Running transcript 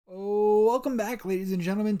welcome back, ladies and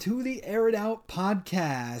gentlemen, to the Air It Out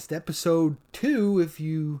podcast, episode 2. If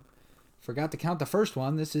you forgot to count the first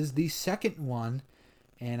one, this is the second one,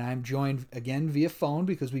 and I'm joined again via phone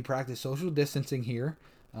because we practice social distancing here.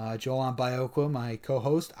 Jolan Bioqua, my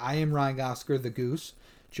co-host. I am Ryan Gosker, the Goose.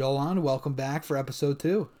 Jolan, welcome back for episode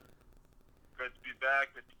 2. Good to be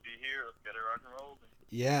back. Good to be here. Let's get it rock and roll.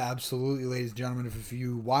 Yeah, absolutely, ladies and gentlemen. If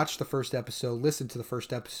you watched the first episode, listen to the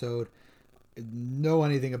first episode, know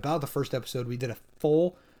anything about the first episode, we did a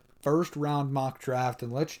full first round mock draft,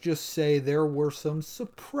 and let's just say there were some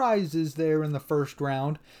surprises there in the first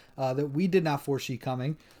round that we did not foresee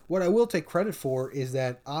coming. What I will take credit for is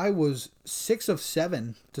that I was 6 of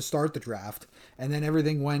 7 to start the draft, and then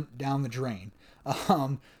everything went down the drain.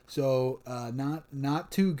 So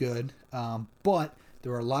not too good, but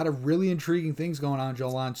there were a lot of really intriguing things going on,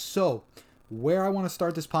 Jolan. So where I want to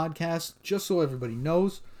start this podcast, just so everybody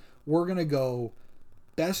knows, we're going to go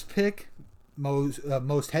best pick,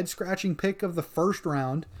 most head-scratching pick of the first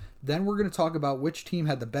round. Then we're going to talk about which team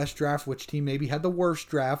had the best draft, which team maybe had the worst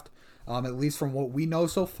draft, at least from what we know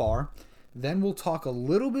so far. Then we'll talk a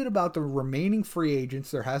little bit about the remaining free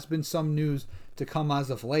agents. There has been some news to come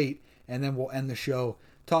as of late. And then we'll end the show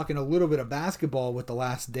talking a little bit of basketball with The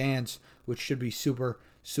Last Dance, which should be super,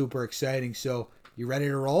 super exciting. So, you ready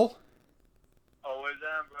to roll? Always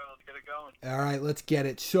am, bro. Let's get it going. All right, let's get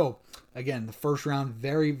it. So, again, the first round,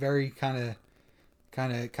 very, very kind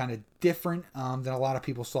of different than a lot of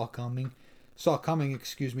people saw coming.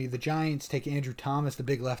 The Giants take Andrew Thomas, the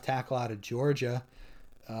big left tackle out of Georgia.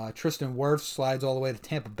 Tristan Wirfs slides all the way to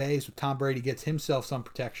Tampa Bay, so Tom Brady gets himself some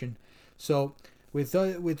protection. So, with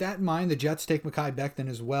that in mind, the Jets take Mekhi Becton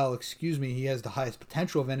as well. He has the highest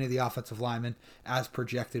potential of any of the offensive linemen as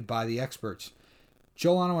projected by the experts.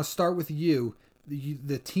 Jolan, I want to start with you.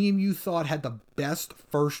 The team you thought had the best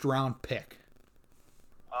first-round pick.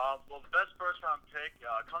 Well, the best first-round pick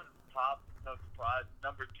comes at the top, no surprise.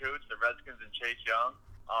 Number 2, it's the Redskins and Chase Young.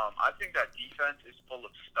 I think that defense is full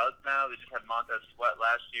of studs now. They just had Montez Sweat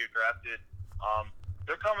last year drafted.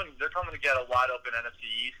 They're coming to get a wide open NFC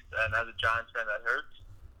East, and as a Giants fan, that hurts.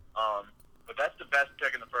 But that's the best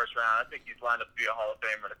pick in the first round. I think he's lined up to be a Hall of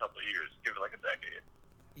Famer in a couple of years. Give it like a decade.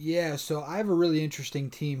 Yeah, so I have a really interesting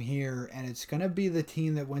team here, and it's going to be the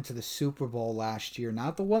team that went to the Super Bowl last year.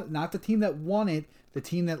 Not the team that won it, the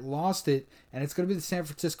team that lost it, and it's going to be the San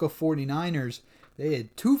Francisco 49ers. They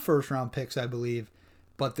had 2 first-round picks, I believe,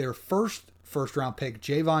 but their first-round pick,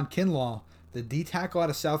 Javon Kinlaw, the D-tackle out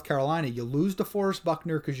of South Carolina, you lose DeForest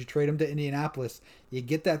Buckner because you trade him to Indianapolis. You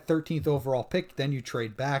get that 13th overall pick, then you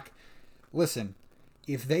trade back. Listen,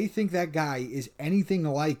 if they think that guy is anything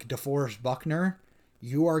like DeForest Buckner,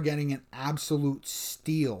 you are getting an absolute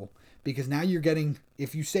steal. Because now you're getting,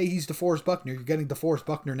 if you say he's DeForest Buckner, you're getting DeForest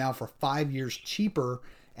Buckner now for 5 years cheaper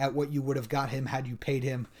at what you would have got him had you paid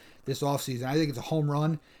him this offseason. I think it's a home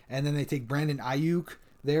run. And then they take Brandon Ayuk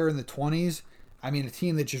there in the 20s. I mean, a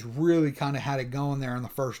team that just really kind of had it going there in the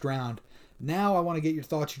first round. Now I want to get your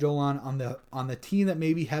thoughts, Jolan, on the team that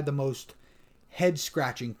maybe had the most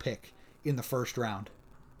head-scratching pick in the first round.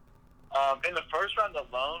 In the first round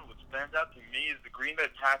alone, what stands out to me is the Green Bay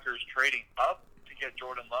Packers trading up to get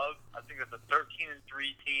Jordan Love. I think that's a 13-3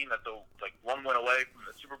 team that's one win away from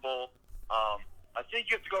the Super Bowl. I think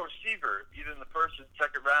you have to go receiver either in the first or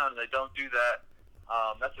second round, and they don't do that.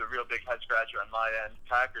 That's a real big head scratcher on my end.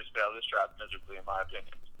 Packers fail this draft miserably, in my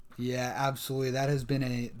opinion. Yeah, absolutely. That has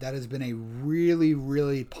been a really,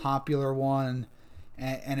 really popular one.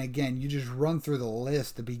 And again, you just run through the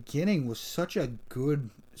list. The beginning was such a good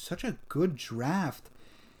draft.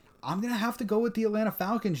 I'm gonna have to go with the Atlanta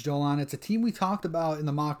Falcons, Jolan. It's a team we talked about in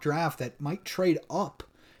the mock draft that might trade up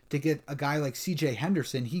to get a guy like C.J.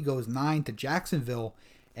 Henderson. He goes 9 to Jacksonville,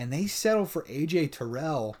 and they settle for A.J.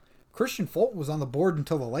 Terrell. Christian Fulton was on the board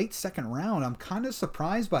until the late second round. I'm kind of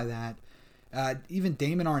surprised by that. Even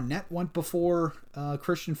Damon Arnett went before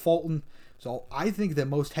Christian Fulton. So I think the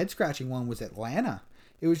most head-scratching one was Atlanta.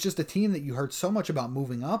 It was just a team that you heard so much about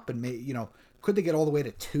moving up, and could they get all the way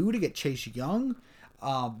to 2 to get Chase Young?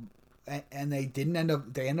 And they didn't end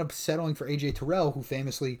up. They ended up settling for A.J. Terrell, who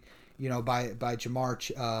famously, by Jamar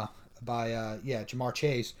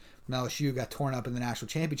Chase from LSU got torn up in the national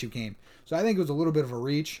championship game. So I think it was a little bit of a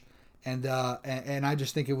reach. And I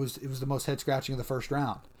just think it was the most head scratching of the first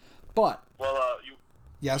round. But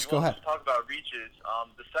yes, go ahead. Talk about reaches.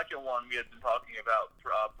 The second one we had been talking about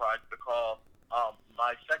prior to the call.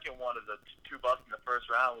 My second one of the 2 busts in the first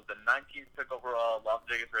round was the 19th pick overall, Las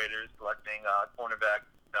Vegas Raiders selecting cornerback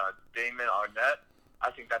Damon Arnett. I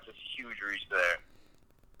think that's a huge reach there.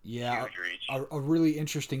 Yeah, Huge reach. a really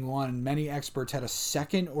interesting one. Many experts had a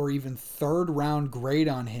second or even third round grade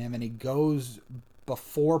on him, and he goes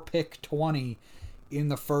before pick 20 in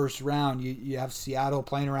the first round. You have Seattle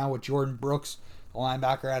playing around with Jordan Brooks, a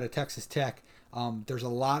linebacker out of Texas Tech. There's a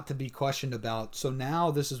lot to be questioned about. So now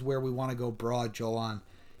this is where we want to go broad, Jolan.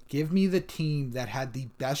 Give me the team that had the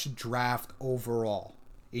best draft overall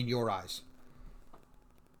in your eyes.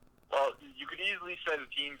 Well, you could easily say the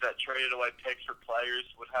teams that traded away picks for players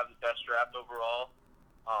would have the best draft overall,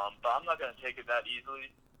 but I'm not going to take it that easily.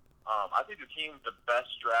 I think the team with the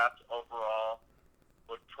best draft overall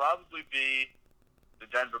would probably be the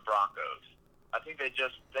Denver Broncos. I think they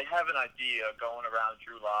have an idea going around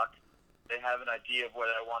Drew Lock. They have an idea of where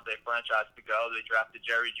they want their franchise to go. They drafted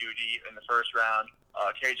Jerry Jeudy in the first round,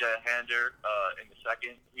 KJ Hander in the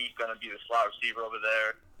second. He's going to be the slot receiver over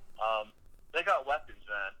there. They got weapons,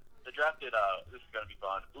 man. They drafted, this is going to be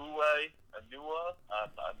fun, Uwe Anua.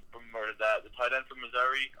 I'm familiar with that. The tight end from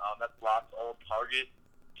Missouri. That's Lock's old target.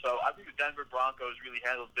 So I think the Denver Broncos really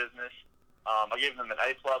handled business. I gave them an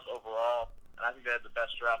A+ overall, and I think they had the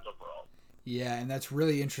best draft overall. Yeah, and that's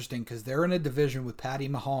really interesting because they're in a division with Patty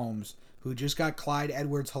Mahomes, who just got Clyde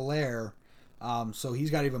Edwards-Helaire. So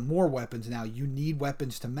he's got even more weapons now. You need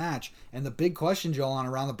weapons to match. And the big question, Jolan,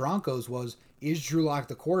 around the Broncos was, is Drew Lock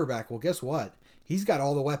the quarterback? Well, guess what? He's got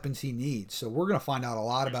all the weapons he needs. So we're going to find out a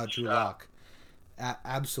lot about Drew Lock.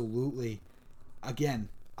 Absolutely. Again,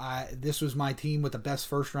 this was my team with the best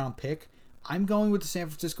first-round pick. I'm going with the San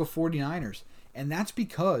Francisco 49ers. And that's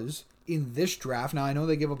because in this draft, now I know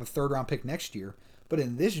they give up a third-round pick next year, but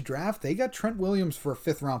in this draft, they got Trent Williams for a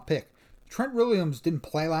fifth-round pick. Trent Williams didn't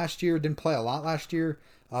play last year, didn't play a lot last year.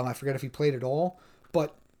 I forget if he played at all,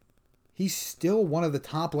 but he's still one of the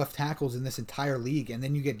top left tackles in this entire league. And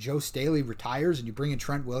then you get Joe Staley retires and you bring in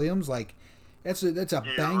Trent Williams. Like, that's a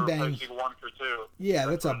bang bang. 1 for 2. Yeah,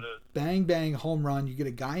 that's a bang bang home run. You get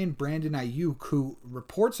a guy in Brandon Ayuk who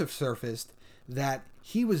reports have surfaced that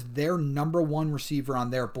he was their number one receiver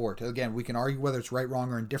on their board. Again, we can argue whether it's right,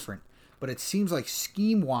 wrong, or indifferent, but it seems like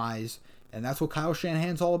scheme wise, and that's what Kyle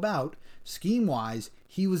Shanahan's all about. Scheme wise,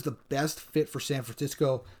 he was the best fit for San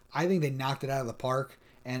Francisco. I think they knocked it out of the park.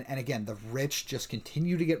 And again, the rich just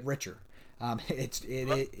continue to get richer. It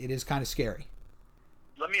is kind of scary.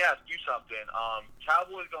 Let me ask you something.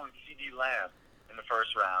 Cowboys going CD Lamb in the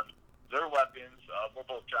first round. Their weapons, we're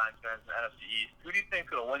both Giants fans in the NFC East. Who do you think is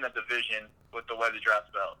going to win that division with the way the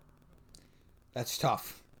draft fell? That's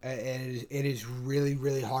tough. It is really,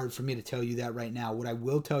 really hard for me to tell you that right now. What I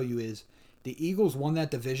will tell you is the Eagles won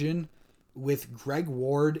that division with Greg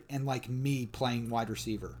Ward and like me playing wide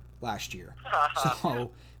receiver last year.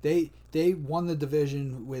 So they won the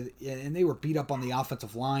division with, and they were beat up on the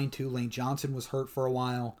offensive line too. Lane Johnson was hurt for a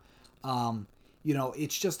while.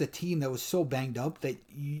 It's just a team that was so banged up that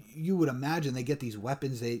you would imagine they get these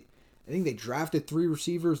weapons. I think they drafted 3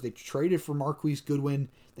 receivers. They traded for Marquise Goodwin.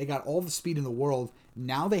 They got all the speed in the world.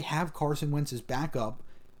 Now they have Carson Wentz's backup.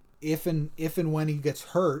 If and when he gets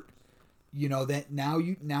hurt, that now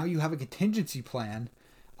you have a contingency plan.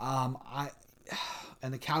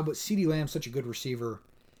 And the Cowboys, CeeDee Lamb's such a good receiver.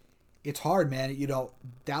 It's hard, man.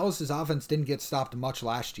 Dallas's offense didn't get stopped much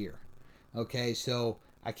last year. Okay, so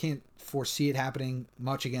I can't foresee it happening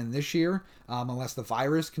much again this year, unless the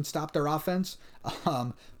virus can stop their offense.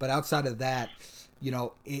 But outside of that,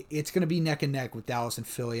 it's going to be neck and neck with Dallas and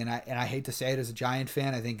Philly. And I hate to say it as a Giant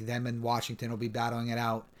fan, I think them and Washington will be battling it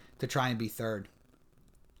out to try and be third.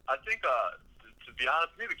 I think, to be honest,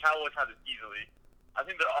 I think the Cowboys have it easily. I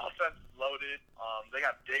think their offense is loaded. They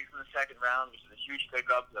got Diggs in the second round, which is a huge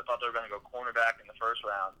pickup. I thought they were going to go cornerback in the first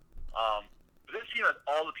round. But this team has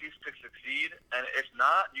all the pieces to succeed, and if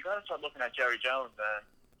not, you got to start looking at Jerry Jones, man.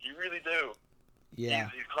 You really do. Yeah.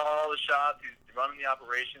 He's calling all the shots. He's running the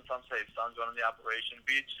operation. Some say his son's running the operation.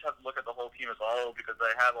 But you just have to look at the whole team as a whole because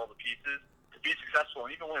they have all the pieces to be successful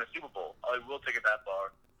and even win a Super Bowl. I will take it that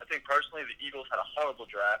far. I think personally the Eagles had a horrible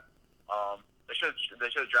draft. They should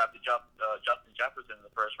have drafted Justin Jefferson in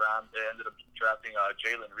the first round. They ended up drafting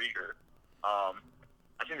Jalen Reagor.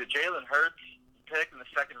 I think the Jalen Hurts pick in the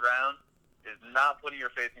second round is not putting your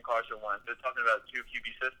faith in Carson Wentz. They're talking about a 2 QB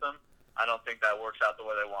system. I don't think that works out the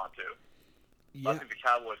way they want to. Yeah. I think the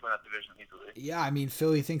Cowboys win that division easily. Yeah, I mean,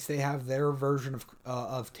 Philly thinks they have their version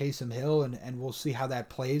of Taysom Hill, and we'll see how that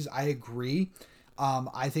plays. I agree.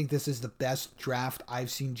 I think this is the best draft I've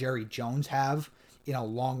seen Jerry Jones have in a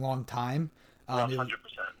long, long time. 100%.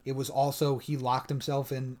 It was also, he locked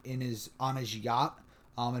himself on his yacht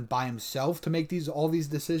and by himself to make all these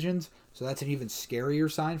decisions. So that's an even scarier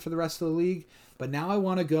sign for the rest of the league. But now I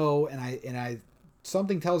want to go, and I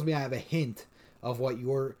something tells me I have a hint of what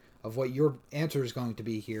your of what your answer is going to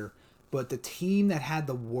be here, but the team that had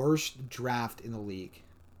the worst draft in the league.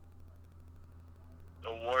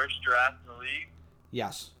 The worst draft in the league?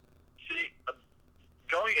 Yes. See,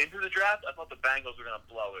 going into the draft, I thought the Bengals were going to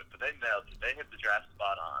blow it, but they nailed it. They hit the draft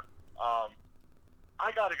spot on. I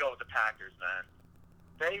got to go with the Packers, man.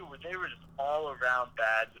 They were just all around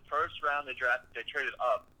bad. The first round they traded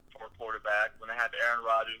up for a quarterback when they had Aaron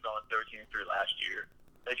Rodgers going 13-3 last year.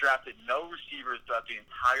 They drafted no receivers throughout the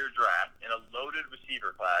entire draft in a loaded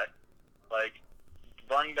receiver class. Like,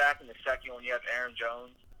 running back in the second when you have Aaron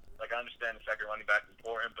Jones. Like, I understand the second running back is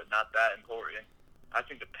important, but not that important. I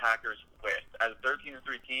think the Packers whiffed. As a 13-3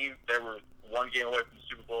 team, they were one game away from the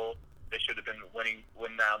Super Bowl. They should have been winning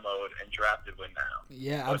win now mode and drafted win now.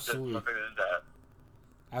 Yeah, but absolutely. That.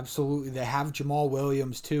 Absolutely. They have Jamal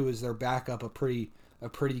Williams too as their backup, a pretty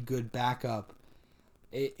good backup.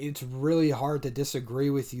 It's really hard to disagree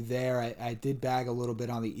with you there. I did bag a little bit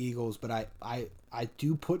on the Eagles, but I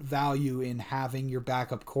do put value in having your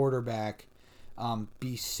backup quarterback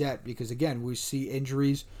be set because, again, we see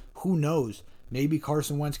injuries. Who knows? Maybe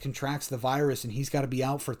Carson Wentz contracts the virus and he's got to be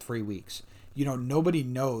out for 3 weeks. Nobody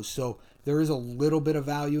knows. So there is a little bit of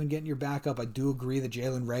value in getting your backup. I do agree that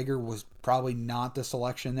Jalen Reagor was probably not the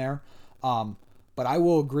selection there. But I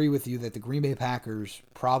will agree with you that the Green Bay Packers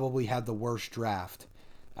probably had the worst draft.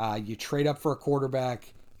 You trade up for a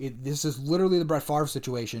quarterback. This is literally the Brett Favre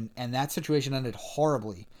situation, and that situation ended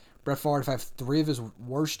horribly. Brett Favre had 3 of his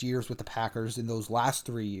worst years with the Packers in those last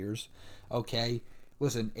 3 years. Okay,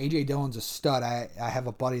 listen, A.J. Dillon's a stud. I have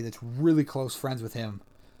a buddy that's really close friends with him.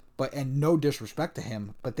 And no disrespect to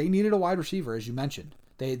him, but they needed a wide receiver, as you mentioned.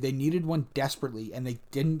 They needed one desperately, and they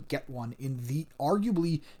didn't get one in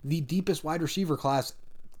arguably the deepest wide receiver class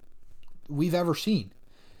we've ever seen.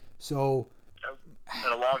 So,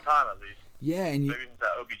 in a long time, at least. Yeah, and maybe since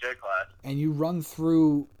that OBJ class. And you run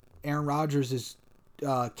through Aaron Rodgers'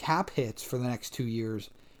 cap hits for the next 2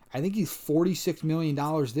 years. I think he's $46 million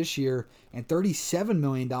this year and $37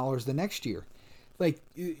 million the next year. Like,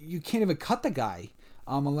 you can't even cut the guy.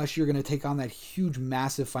 Unless you're going to take on that huge,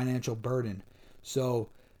 massive financial burden. So,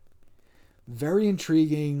 very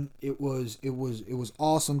intriguing. It was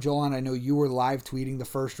awesome, Joel. I know you were live tweeting the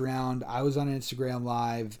first round. I was on Instagram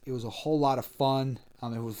Live. It was a whole lot of fun.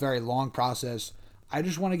 It was a very long process. I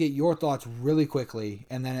just want to get your thoughts really quickly,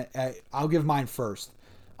 and then I'll give mine first.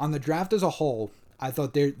 On the draft as a whole, I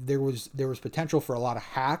thought there was potential for a lot of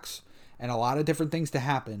hacks and a lot of different things to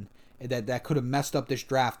happen that could have messed up this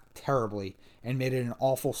draft terribly and made it an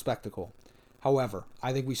awful spectacle. However,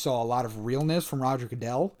 I think we saw a lot of realness from Roger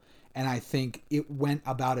Goodell, and I think it went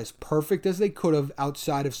about as perfect as they could have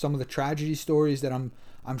outside of some of the tragedy stories that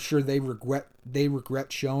I'm sure they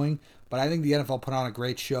regret showing. But I think the NFL put on a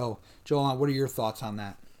great show. Joel, what are your thoughts on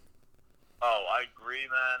that? Oh, I agree,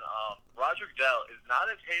 man. Roger Goodell is not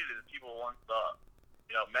as hated as people once thought.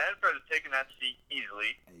 Manfred has taken that seat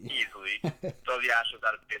easily. Throw the Astros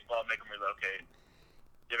out of baseball, make them relocate.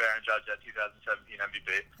 Give Aaron Judge that 2017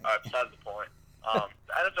 MVP. All right, besides the point.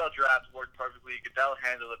 The NFL draft worked perfectly. Goodell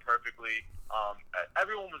handled it perfectly.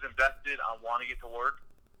 Everyone was invested on wanting it to work.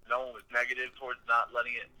 No one was negative towards not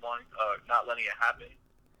letting it happen.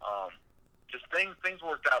 Just things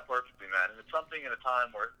worked out perfectly, man. And it's something in a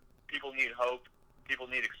time where people need hope, people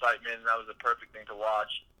need excitement, and that was a perfect thing to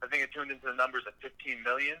watch. I think it tuned into the numbers at 15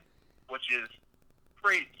 million, which is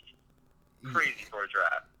crazy for a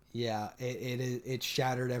draft. Yeah, it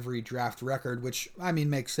shattered every draft record, which I mean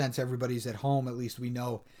makes sense. Everybody's at home. At least we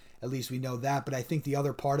know that. But I think the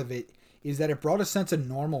other part of it is that it brought a sense of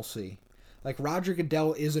normalcy. Like Roger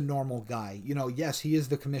Goodell is a normal guy. Yes, he is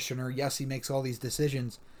the commissioner. Yes, he makes all these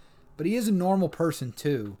decisions, but he is a normal person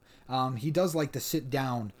too. He does like to sit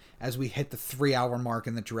down as we hit the 3-hour mark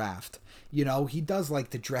in the draft. He does like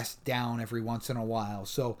to dress down every once in a while.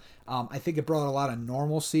 So I think it brought a lot of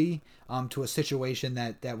normalcy to a situation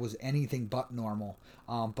that was anything but normal.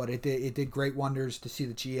 But it did great wonders to see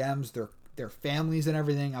the GMs, their families and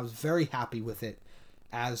everything. I was very happy with it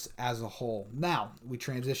as a whole. Now, we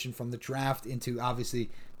transition from the draft into, obviously,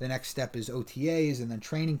 the next step is OTAs and then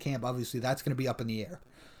training camp. Obviously, that's going to be up in the air.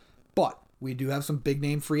 But we do have some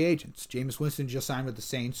big-name free agents. Jameis Winston just signed with the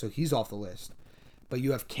Saints, so he's off the list. But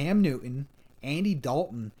you have Cam Newton, Andy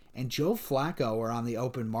Dalton, and Joe Flacco are on the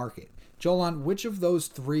open market. Jolan, which of those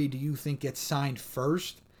 3 do you think gets signed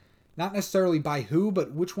first? Not necessarily by who,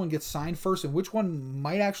 but which one gets signed first, and which one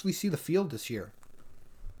might actually see the field this year?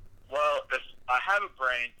 Well, if I have a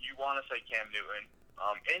brain, you want to say Cam Newton.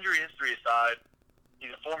 Injury history aside, he's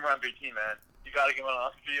a former MVP, man. You got to get him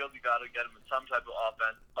on the field. You got to get him in some type of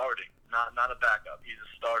offense starting, not a backup. He's a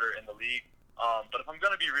starter in the league. But if I'm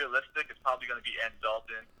going to be realistic, it's probably going to be Andy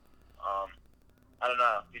Dalton. I don't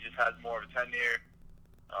know. He just has more of a tenure,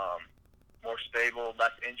 more stable,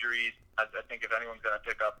 less injuries. I think if anyone's going to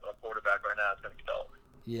pick up a quarterback right now, it's going to be Dalton.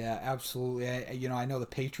 Yeah, absolutely. I know the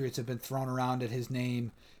Patriots have been thrown around at his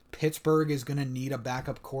name. Pittsburgh is going to need a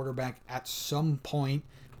backup quarterback at some point.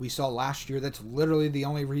 We saw last year that's literally the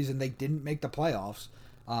only reason they didn't make the playoffs.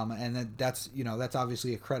 And that's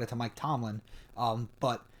obviously a credit to Mike Tomlin.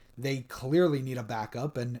 But they clearly need a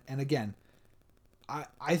backup. And again,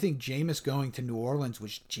 I think Jameis going to New Orleans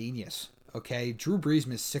was genius. Okay, Drew Brees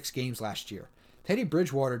missed 6 games last year. Teddy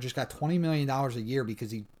Bridgewater just got $20 million a year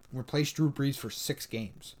because he replaced Drew Brees for 6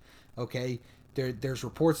 games. Okay, there's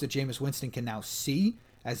reports that Jameis Winston can now see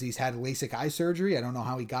as he's had LASIK eye surgery. I don't know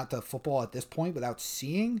how he got to football at this point without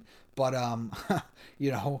seeing, but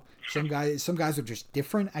some guys are just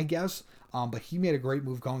different, I guess. But he made a great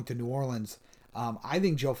move going to New Orleans. I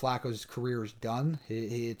think Joe Flacco's career is done.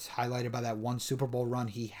 It's highlighted by that one Super Bowl run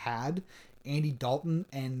he had. Andy Dalton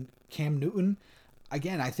and Cam Newton.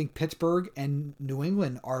 Again, I think Pittsburgh and New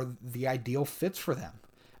England are the ideal fits for them.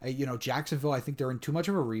 Jacksonville, I think they're in too much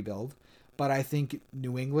of a rebuild. But I think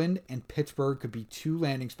New England and Pittsburgh could be 2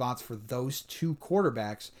 landing spots for those 2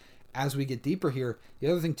 quarterbacks as we get deeper here. The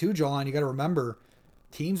other thing too, Joel, you got to remember,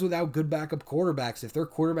 teams without good backup quarterbacks, if their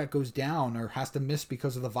quarterback goes down or has to miss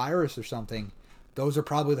because of the virus or something, those are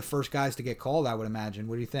probably the first guys to get called, I would imagine.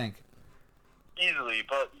 What do you think? Easily,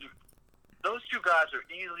 but those 2 guys are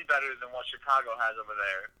easily better than what Chicago has over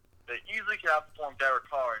there. They easily can outperform Derek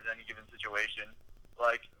Carr in any given situation.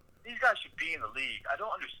 Like, these guys should be in the league. I don't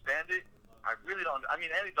understand it. I really don't. I mean,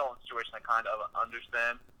 Andy Dalton's situation I kind of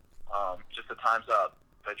understand. Just the time's up.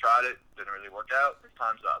 They tried it, didn't really work out. His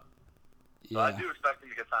time's up. So I do expect him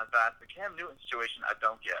to get signed fast. The Cam Newton situation, I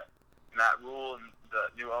don't get. Matt Rule and the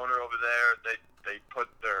new owner over there, they put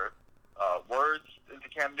their words into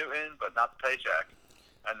Cam Newton, but not the paycheck,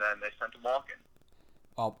 and then they sent him walking.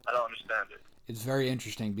 Oh, I don't understand it. It's very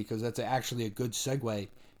interesting because that's actually a good segue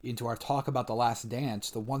into our talk about The Last Dance.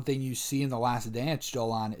 The one thing you see in The Last Dance,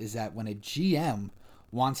 Jolan, is that when a GM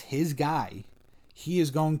wants his guy, he is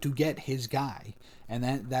going to get his guy. And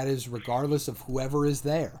that is regardless of whoever is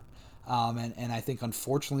there. And I think,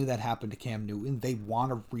 unfortunately, that happened to Cam Newton. They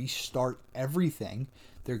want to restart everything.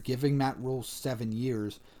 They're giving Matt Rule 7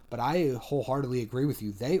 years. But I wholeheartedly agree with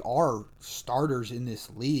you. They are starters in this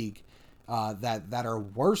league that are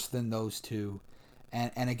worse than those 2.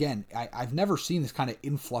 And again, I've never seen this kind of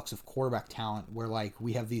influx of quarterback talent where, like,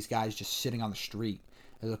 we have these guys just sitting on the street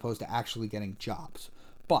as opposed to actually getting jobs.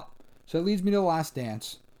 But, so it leads me to The Last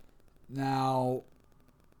Dance. Now,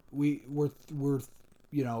 we're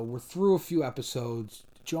through a few episodes.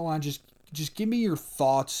 Joanne, just give me your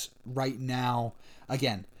thoughts right now.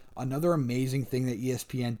 Again, another amazing thing that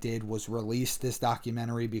ESPN did was release this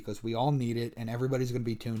documentary because we all need it and everybody's going to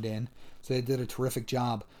be tuned in. So they did a terrific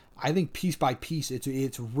job. I think piece by piece,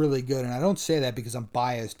 it's really good, and I don't say that because I'm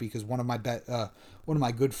biased. Because one of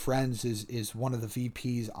my good friends is one of the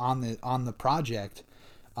VPs on the project.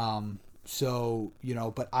 So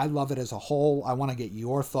but I love it as a whole. I want to get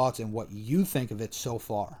your thoughts and what you think of it so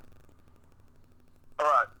far. All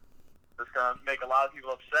right, this is gonna make a lot of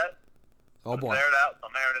people upset. Oh boy, I'm airing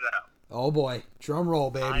it out. Oh boy, drum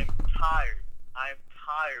roll, baby. I'm tired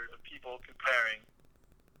of people comparing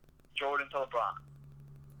Jordan to LeBron.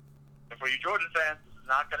 And for you Jordan fans, this is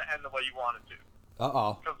not going to end the way you want it to.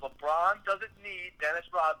 Uh-oh. Because LeBron doesn't need Dennis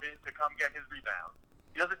Rodman to come get his rebound.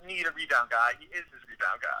 He doesn't need a rebound guy. He is his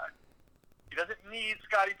rebound guy. He doesn't need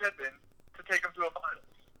Scottie Pippen to take him to a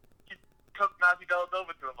finals. He took Matthew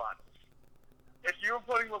Dellavedova to a finals. If you were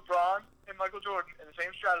putting LeBron and Michael Jordan in the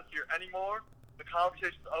same stratosphere anymore, the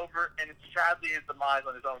conversation's over, and it's sadly his demise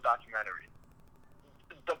on his own documentary.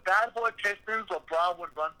 The bad boy Pistons, LeBron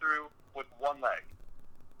would run through with one leg.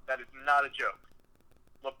 That is not a joke.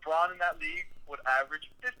 LeBron in that league would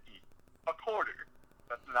average 50 a quarter.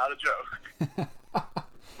 That's not a joke.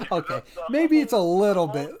 Okay, maybe it's a little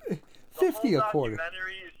bit. 50 a quarter. The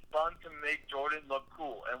documentary is fun to make Jordan look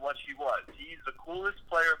cool, and what he was. He's the coolest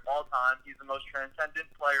player of all time. He's the most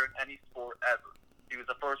transcendent player in any sport ever. He was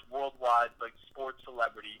the first worldwide sports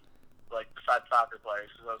celebrity, besides soccer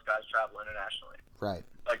players, because those guys travel internationally. Right.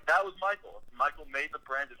 That was Michael. Michael made the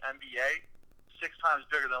brand of NBA 6 times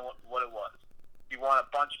bigger than what it was. He won a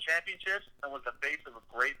bunch of championships and was the face of a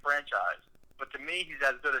great franchise. But to me, he's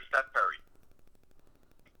as good as Steph Curry.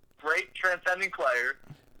 Great transcending player,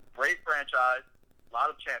 great franchise, a lot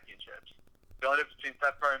of championships. The only difference between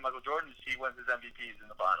Steph Curry and Michael Jordan is he wins his MVPs in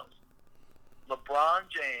the finals. LeBron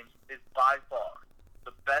James is by far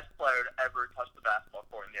the best player to ever touch the basketball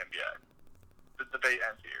court in the NBA. The debate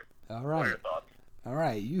ends here. All right. What are your thoughts? All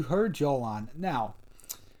right. You heard Joel on. Now,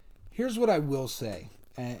 Here's what I will say,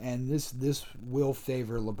 and this will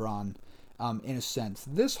favor LeBron in a sense.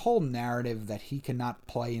 This whole narrative that he cannot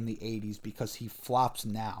play in the 80s because he flops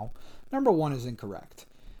now, number one, is incorrect.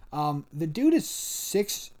 The dude is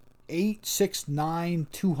 6'8", 6'9",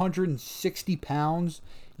 260 pounds.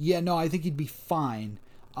 Yeah, no, I think he'd be fine.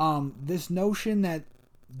 This notion that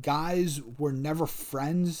guys were never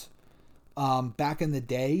friends back in the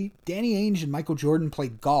day, Danny Ainge and Michael Jordan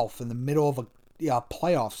played golf in the middle of a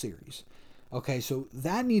playoff series. Okay, so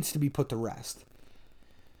that needs to be put to rest.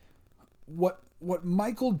 What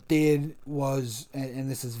Michael did was,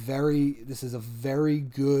 and this is a very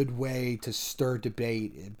good way to stir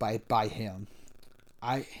debate by him.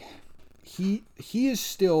 He is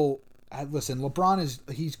still, listen,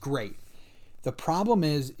 he's great. The problem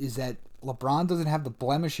is that LeBron doesn't have the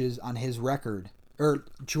blemishes on his record, or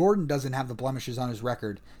Jordan doesn't have the blemishes on his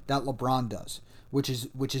record that LeBron does, which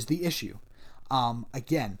is the issue.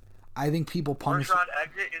 Again, I think people punish. First round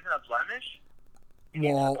exit isn't a blemish. You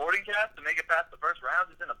need a supporting cast to make it past the first round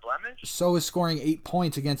isn't a blemish. So is scoring 8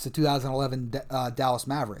 points against the 2011 Dallas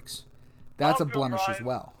Mavericks. That's a blemish as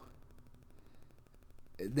well.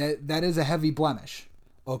 That is a heavy blemish.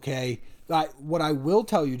 Okay, what I will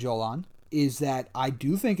tell you, Jolan, is that I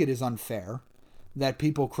do think it is unfair that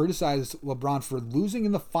people criticize LeBron for losing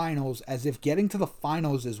in the finals as if getting to the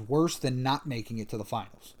finals is worse than not making it to the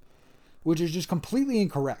finals, which is just completely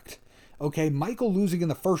incorrect. Okay, Michael losing in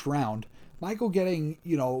the first round, Michael getting,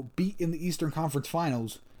 beat in the Eastern Conference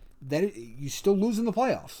Finals, you still lose in the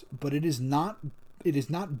playoffs, but it is not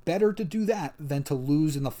better to do that than to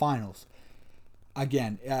lose in the finals.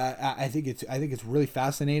 Again, I think it's really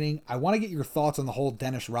fascinating. I want to get your thoughts on the whole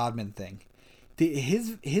Dennis Rodman thing.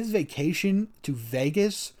 His vacation to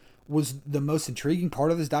Vegas was the most intriguing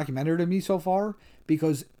part of this documentary to me so far,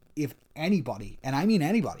 because if anybody, and I mean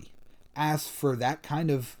anybody, asks for that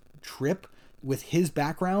kind of trip with his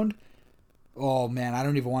background, oh man, I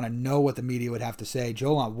don't even want to know what the media would have to say.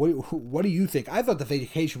 Jolan, what do you think? I thought the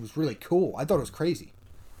vacation was really cool. I thought it was crazy.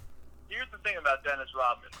 Here's the thing about Dennis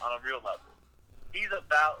Rodman on a real level. He's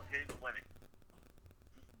about his winning.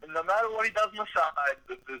 And no matter what he does on the side,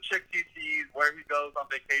 the chicks he sees, where he goes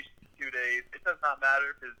on vacation for 2 days, it does not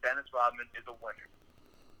matter because Dennis Rodman is a winner.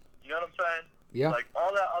 You know what I'm saying? Yeah. Like,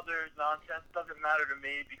 all that other nonsense doesn't matter to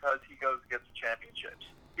me because he goes and gets the championships.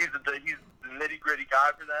 He's the nitty-gritty guy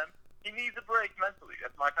for them. He needs a break mentally.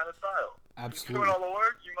 That's my kind of style. Absolutely. He's doing all the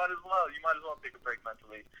work, you might as well take a break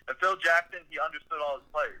mentally. And Phil Jackson, he understood all his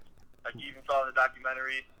players. Like, you even saw in the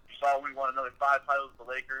documentary, you saw when he won another 5 titles with the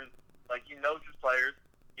Lakers. Like, he knows his players.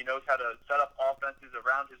 He knows how to set up offenses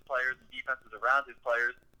around his players and defenses around his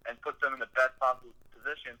players and put them in the best possible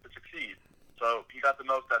position to succeed. So he got the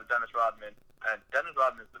most out of Dennis Rodman, and Dennis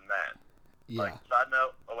Rodman is the man. Yeah. Like, side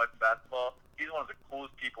note, away from basketball, he's one of the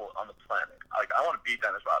coolest people on the planet. Like, I want to beat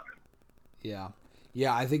Dennis Rodman. Yeah.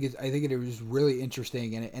 Yeah, I think it was really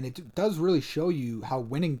interesting, and it does really show you how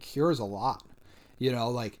winning cures a lot.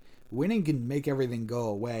 Like, winning can make everything go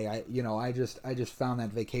away. I just found that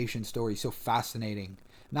vacation story so fascinating.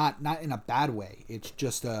 Not in a bad way. It's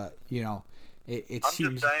just it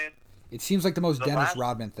seems like the most Dennis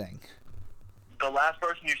Rodman thing. The last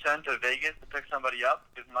person you send to Vegas to pick somebody up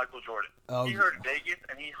is Michael Jordan. Oh, he heard Vegas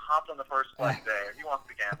and he hopped on the first flight there. He wants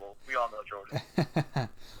to gamble. We all know Jordan.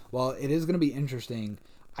 Well, it is going to be interesting.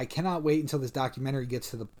 I cannot wait until this documentary gets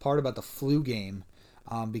to the part about the flu game,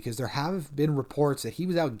 because there have been reports that he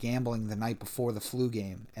was out gambling the night before the flu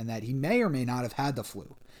game, and that he may or may not have had the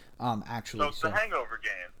flu. Actually, so it's the hangover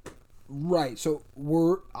game. Right. So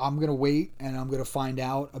I'm gonna wait and I'm gonna find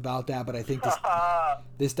out about that. But I think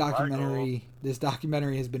this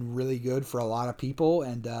documentary has been really good for a lot of people,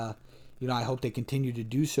 and I hope they continue to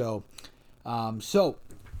do so. So,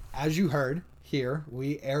 as you heard here,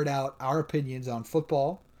 we aired out our opinions on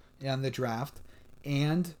football and the draft,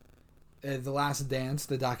 and The Last Dance,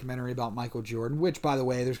 the documentary about Michael Jordan. Which, by the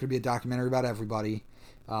way, there's gonna be a documentary about everybody.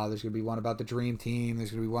 There's going to be one about the Dream Team. There's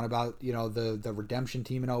going to be one about, the Redemption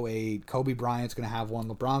Team in 08. Kobe Bryant's going to have one.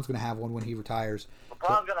 LeBron's going to have one when he retires.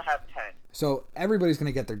 LeBron's going to have 10. So everybody's going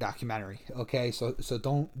to get their documentary, okay? So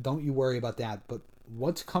don't you worry about that. But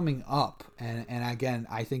what's coming up, and again,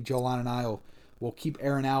 I think Jolan and I will keep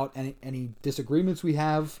airing out any disagreements we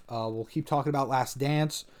have. We'll keep talking about Last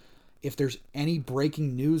Dance. If there's any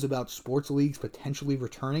breaking news about sports leagues potentially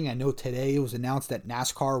returning, I know today it was announced that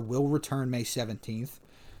NASCAR will return May 17th.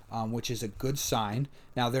 Which is a good sign.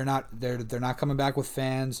 Now they're not coming back with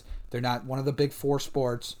fans. They're not one of the big 4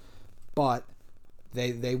 sports, but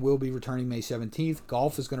they will be returning May 17th.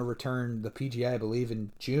 Golf is going to return the PGA, I believe,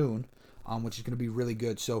 in June, which is going to be really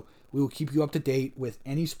good. So we will keep you up to date with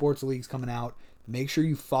any sports leagues coming out. Make sure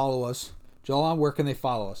you follow us. Jolan, where can they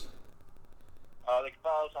follow us? They can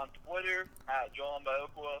follow us on Twitter at Jolan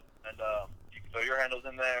Baiokua, and you can throw your handles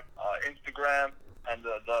in there. Instagram, and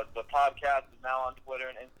the podcast is now on Twitter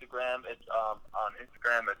and Instagram. It's on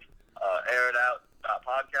Instagram, it's Air It Out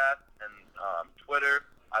podcast, and Twitter,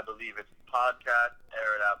 I believe it's podcast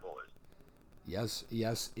Air It Out Boys. Yes,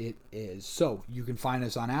 it is. So you can find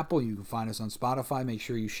us on Apple. You can find us on Spotify. Make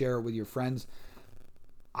sure you share it with your friends.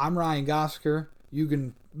 I'm Ryan Gosker. You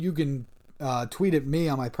can tweet at me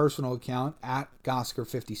on my personal account at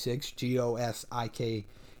Gosker56,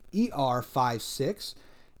 GOSIKER56.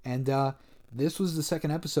 And this was the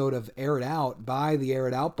second episode of Air It Out by the Air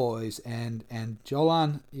It Out Boys. And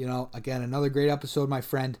Jolan, again, another great episode, my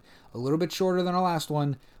friend. A little bit shorter than our last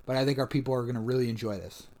one, but I think our people are going to really enjoy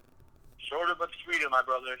this. Shorter but sweeter, my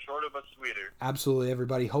brother. Shorter but sweeter. Absolutely,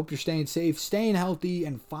 everybody. Hope you're staying safe, staying healthy,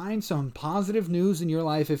 and find some positive news in your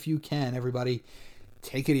life if you can, everybody.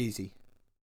 Take it easy.